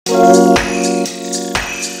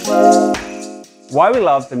why we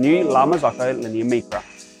love the new Marzocco Linea Micra.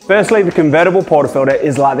 Firstly, the convertible portafilter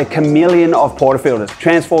is like the chameleon of portafilters,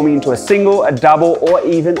 transforming into a single, a double, or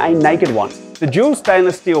even a naked one. The dual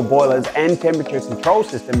stainless steel boilers and temperature control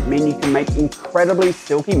system mean you can make incredibly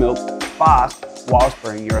silky milk fast whilst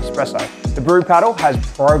brewing your espresso. The brew paddle has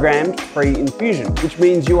programmed pre-infusion, which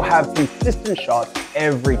means you'll have consistent shots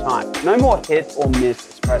every time. No more hit or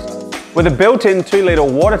miss espresso. With a built-in 2-litre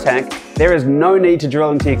water tank, there is no need to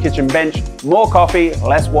drill into your kitchen bench. More coffee,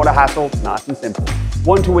 less water hassle, nice and simple.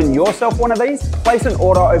 Want to win yourself one of these? Place an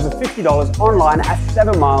order over $50 online at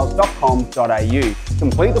sevenmiles.com.au.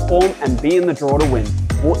 Complete the form and be in the draw to win.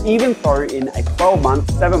 We'll even throw in a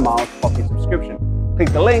 12-month 7 Miles coffee subscription. Click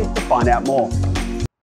the link to find out more.